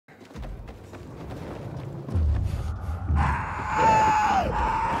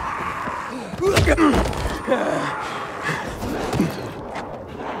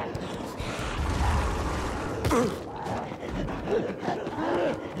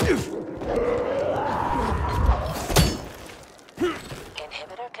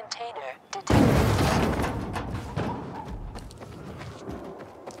Inhibitor container detected.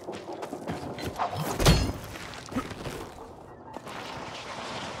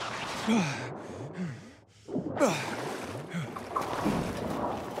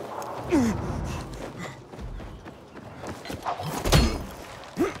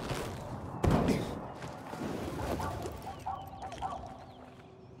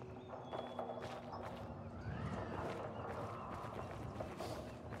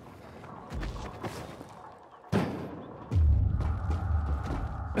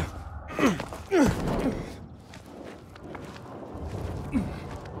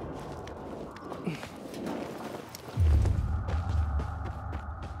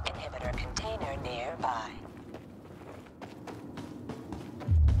 Inhibitor container nearby.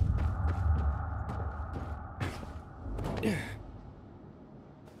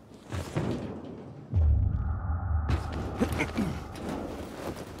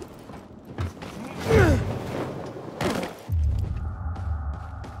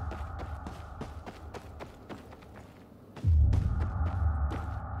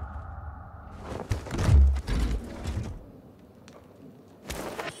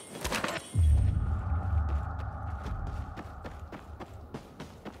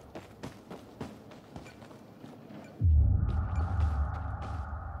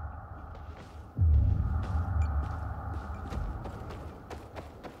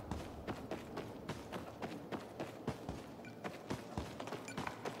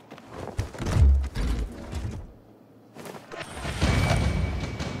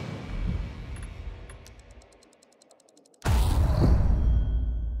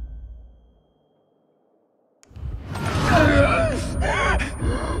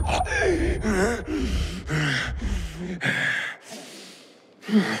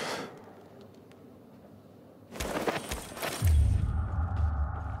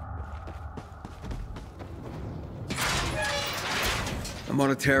 I'm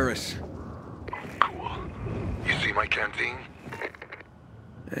on a terrace. Cool. You see my canteen?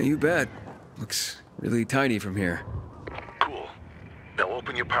 Yeah, you bet. Looks really tiny from here. Cool. Now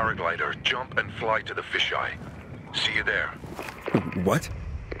open your paraglider, jump and fly to the fisheye. See you there. What?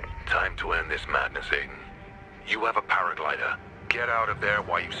 Time to end this madness, Aiden. You have a paraglider. Get out of there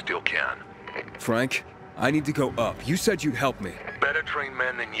while you still can. Frank, I need to go up. You said you'd help me. Better trained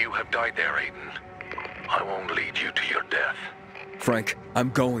men than you have died there, Aiden. I won't lead you to your death. Frank, I'm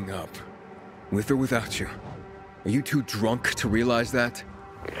going up. With or without you. Are you too drunk to realize that?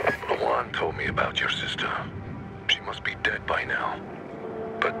 Juan told me about your sister. She must be dead by now.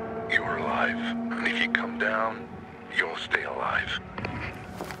 But you're alive, and if you come down, you'll stay alive.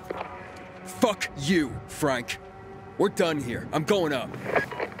 Fuck you, Frank. We're done here. I'm going up.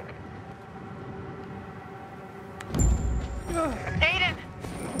 Aiden!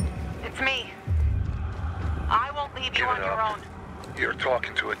 It's me. I won't leave you Give on it your up. own. You're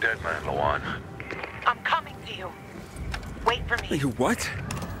talking to a dead man, Lawan. I'm coming to you. Wait for me. You what?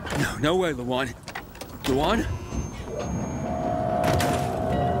 No way, Lawan. Lawan?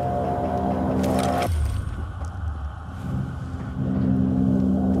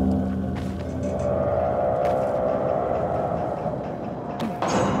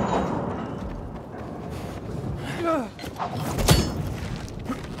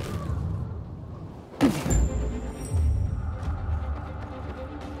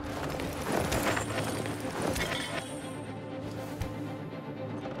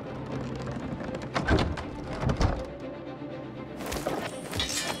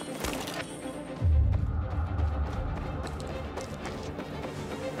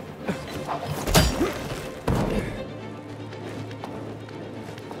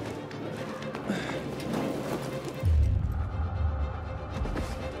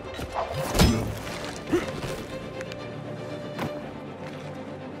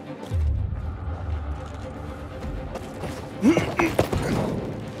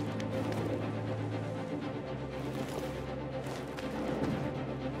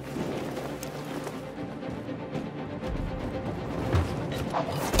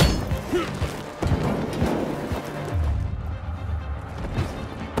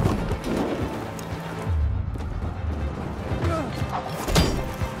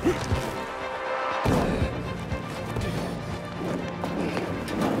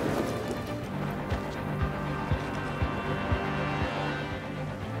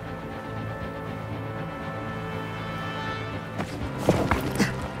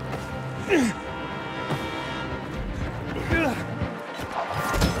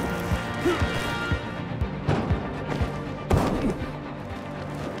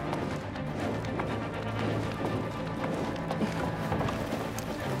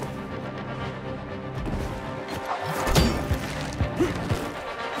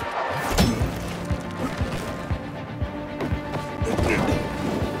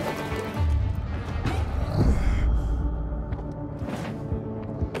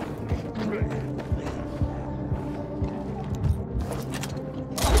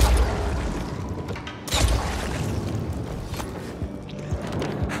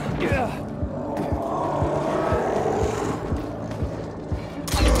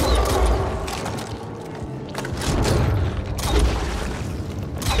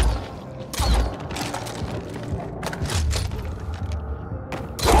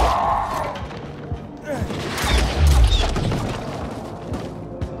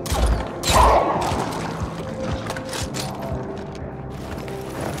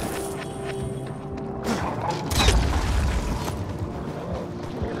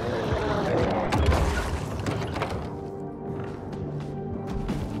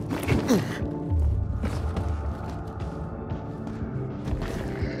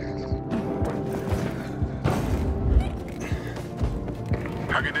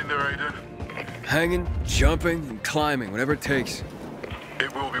 Hanging in there, Aiden? Hanging, jumping, and climbing, whatever it takes.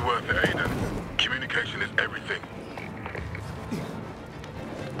 It will be worth it, Aiden. Communication is everything.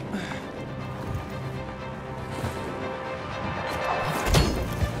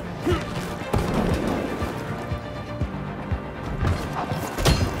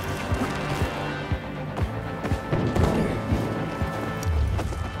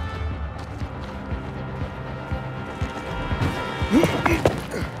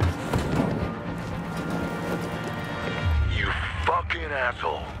 You fucking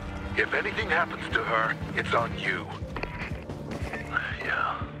asshole. If anything happens to her, it's on you.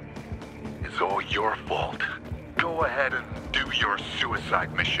 Yeah. It's all your fault. Go ahead and do your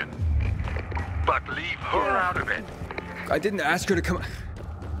suicide mission. But leave her out of it. I didn't ask her to come.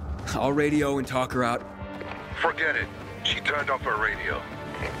 I'll radio and talk her out. Forget it. She turned off her radio.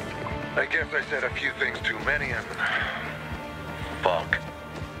 I guess I said a few things too many and... Fuck.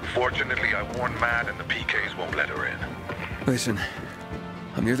 Fortunately, I warned Matt and the PKs won't let her in. Listen,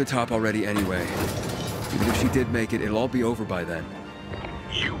 I'm near the top already anyway. Even if she did make it, it'll all be over by then.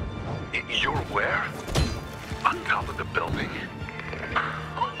 You're where? On top of the building?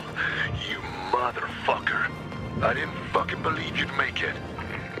 You motherfucker. I didn't fucking believe you'd make it.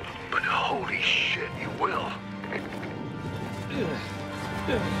 But holy shit, you will.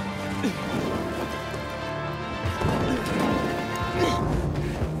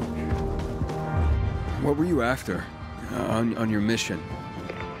 What were you after? On your mission?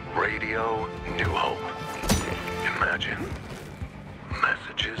 Radio New Hope. Imagine.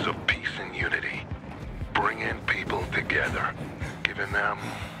 Messages of peace and unity. Bringing people together. Giving them...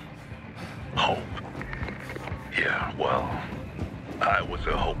 hope. Yeah, well... I was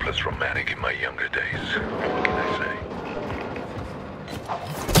a hopeless romantic in my younger days. What can I say?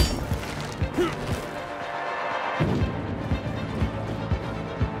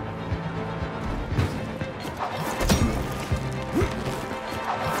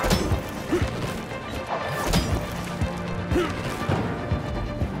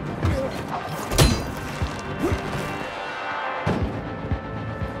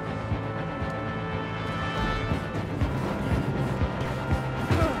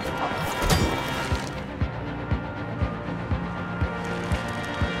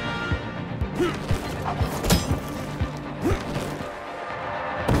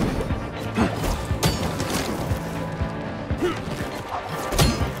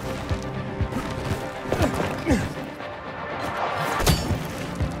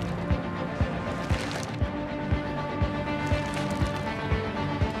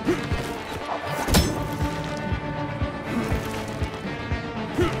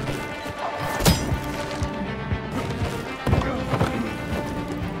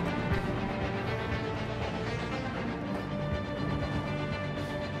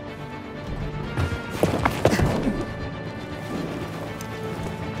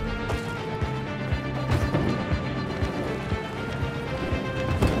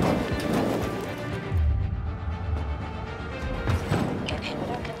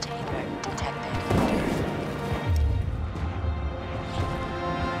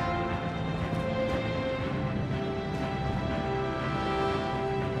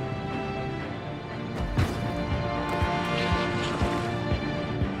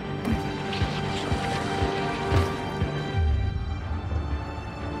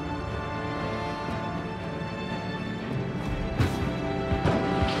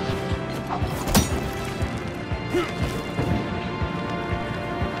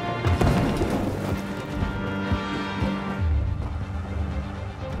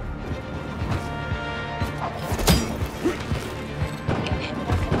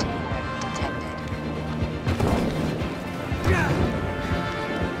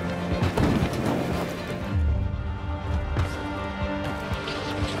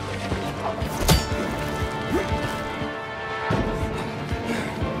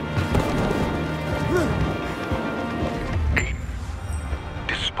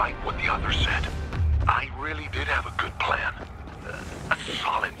 despite what the others said, I really did have a good plan. A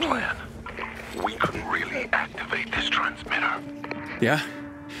solid plan. We couldn't really activate this transmitter. Yeah?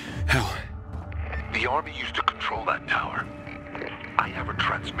 How? The Army used to control that tower. I have a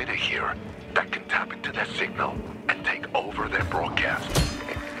transmitter here that can tap into their signal and take over their broadcast.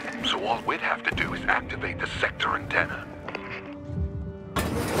 So all we'd have to do is activate the sector antenna.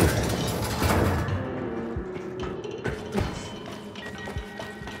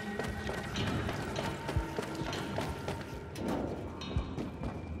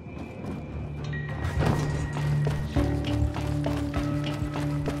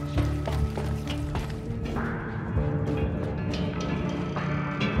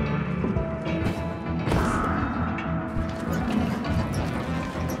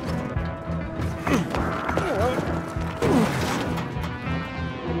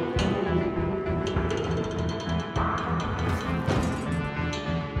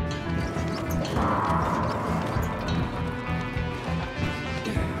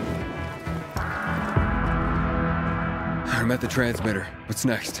 I'm at the transmitter. What's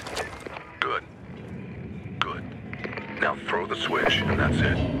next? Good. Good. Now throw the switch, and that's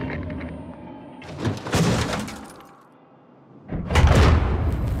it.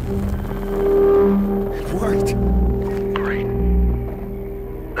 It worked. Great.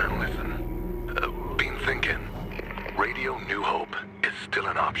 And listen, been thinking. Radio New Hope is still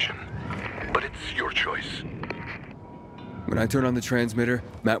an option, but it's your choice. When I turn on the transmitter,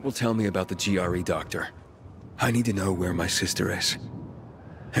 Matt will tell me about the GRE doctor. I need to know where my sister is.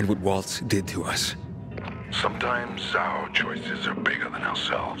 And what Waltz did to us. Sometimes our choices are bigger than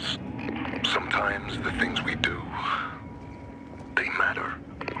ourselves. Sometimes the things we do, they matter.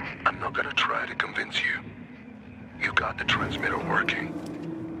 I'm not gonna try to convince you. You got the transmitter working.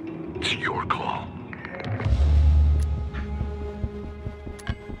 It's your call.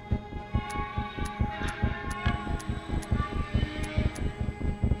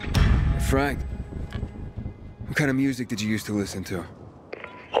 Frank, what kind of music did you used to listen to?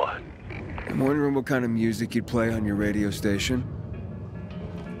 What? I'm wondering what kind of music you'd play on your radio station.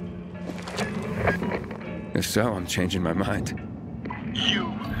 If so, I'm changing my mind. You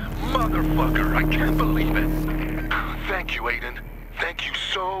motherfucker, I can't believe it. Thank you, Aiden. Thank you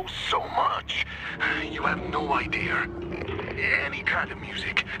so much. You have no idea. Any kind of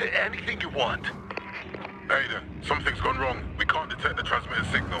music, anything you want. Aiden, something's gone wrong. We can't detect the transmitter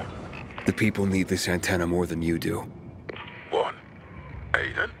signal. The people need this antenna more than you do. What?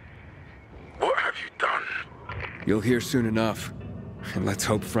 Aiden? What have you done? You'll hear soon enough. And let's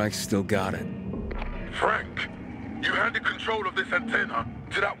hope Frank's still got it. Frank, you handed control of this antenna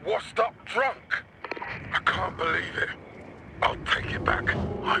to that washed-up drunk. I can't believe it. I'll take it back,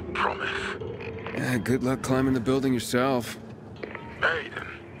 I promise. Yeah, good luck climbing the building yourself. Aiden,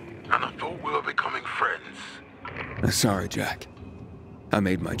 and I thought we were becoming friends. Sorry, Jack. I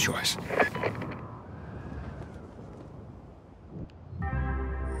made my choice.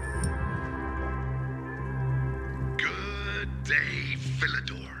 Good day,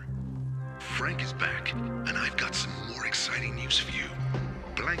 Philidor. Frank is back, and I've got some more exciting news for you.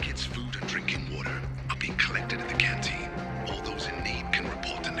 Blankets, food, and drinking water are being collected at the canteen. All those in need can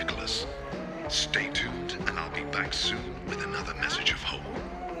report to Nicholas. Stay tuned, and I'll be back soon with another message of hope.